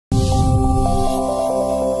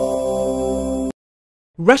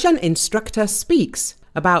Russian instructor speaks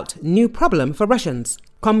about new problem for Russians.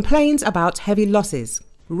 Complains about heavy losses.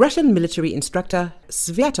 Russian military instructor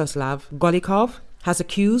Svyatoslav Golikov has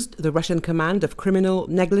accused the Russian command of criminal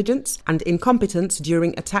negligence and incompetence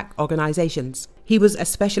during attack organizations. He was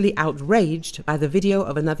especially outraged by the video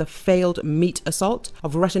of another failed meat assault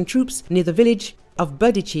of Russian troops near the village of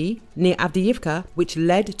Berdychi near Avdiivka, which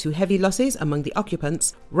led to heavy losses among the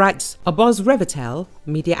occupants, writes Obozrevatel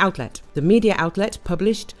media outlet. The media outlet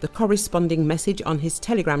published the corresponding message on his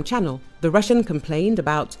Telegram channel. The Russian complained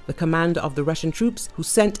about the command of the Russian troops who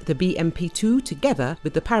sent the BMP-2 together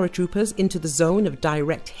with the paratroopers into the zone of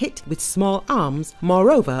direct hit with small arms,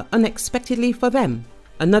 moreover unexpectedly for them.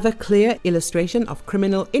 Another clear illustration of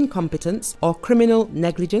criminal incompetence or criminal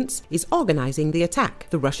negligence is organizing the attack,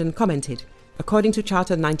 the Russian commented. According to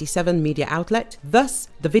Charter 97 media outlet, thus,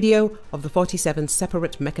 the video of the 47th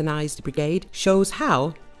Separate Mechanized Brigade shows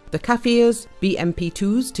how the Kafirs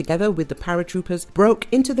BMP-2s together with the paratroopers broke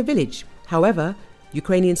into the village. However,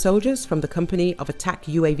 Ukrainian soldiers from the company of attack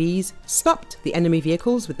UAVs stopped the enemy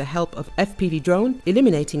vehicles with the help of FPV drone,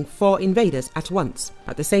 eliminating 4 invaders at once.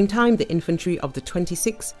 At the same time, the infantry of the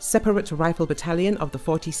 26th Separate Rifle Battalion of the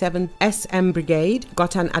 47 SM Brigade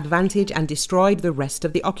got an advantage and destroyed the rest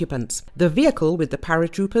of the occupants. The vehicle with the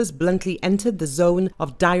paratroopers bluntly entered the zone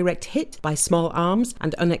of direct hit by small arms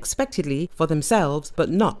and unexpectedly for themselves, but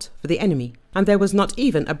not for the enemy. And there was not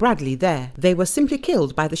even a Bradley there. They were simply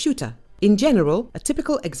killed by the shooter. In general, a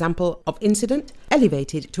typical example of incident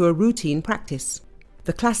elevated to a routine practice.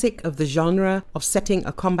 The classic of the genre of setting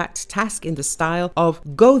a combat task in the style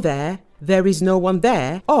of go there is no one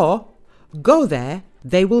there, or go there,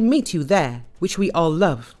 they will meet you there, which we all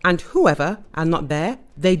love. And whoever are not there,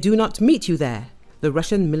 they do not meet you there, the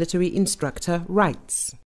Russian military instructor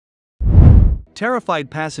writes.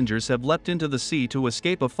 Terrified passengers have leapt into the sea to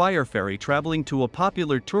escape a fire ferry traveling to a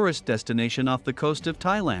popular tourist destination off the coast of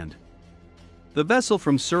Thailand. The vessel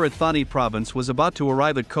from Surat Thani province was about to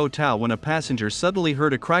arrive at Koh Tao when a passenger suddenly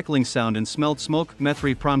heard a crackling sound and smelled smoke.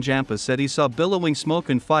 Methri Pramjampa said he saw billowing smoke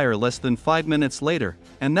and fire less than 5 minutes later,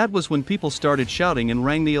 and that was when people started shouting and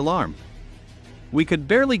rang the alarm. "We could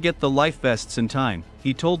barely get the life vests in time,"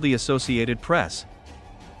 he told the Associated Press.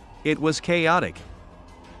 "It was chaotic.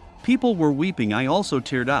 People were weeping. I also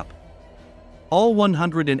teared up." All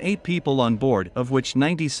 108 people on board, of which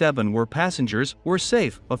 97 were passengers, were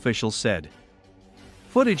safe, officials said.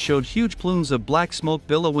 Footage showed huge plumes of black smoke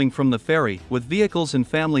billowing from the ferry, with vehicles and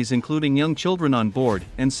families including young children on board,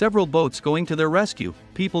 and several boats going to their rescue.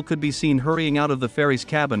 People could be seen hurrying out of the ferry's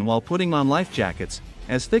cabin while putting on life jackets,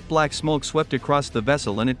 as thick black smoke swept across the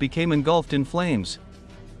vessel and it became engulfed in flames.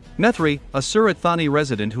 Methri, a Surat Thani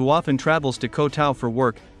resident who often travels to Koh Tao for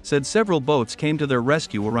work, said several boats came to their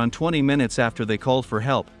rescue around 20 minutes after they called for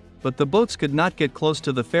help, but the boats could not get close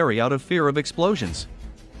to the ferry out of fear of explosions.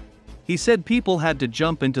 He said people had to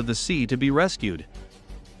jump into the sea to be rescued.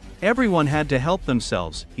 Everyone had to help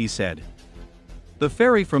themselves, he said. The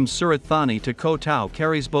ferry from Surat Thani to Koh Tao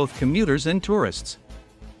carries both commuters and tourists.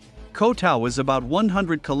 Koh Tao is about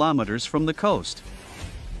 100 kilometers from the coast.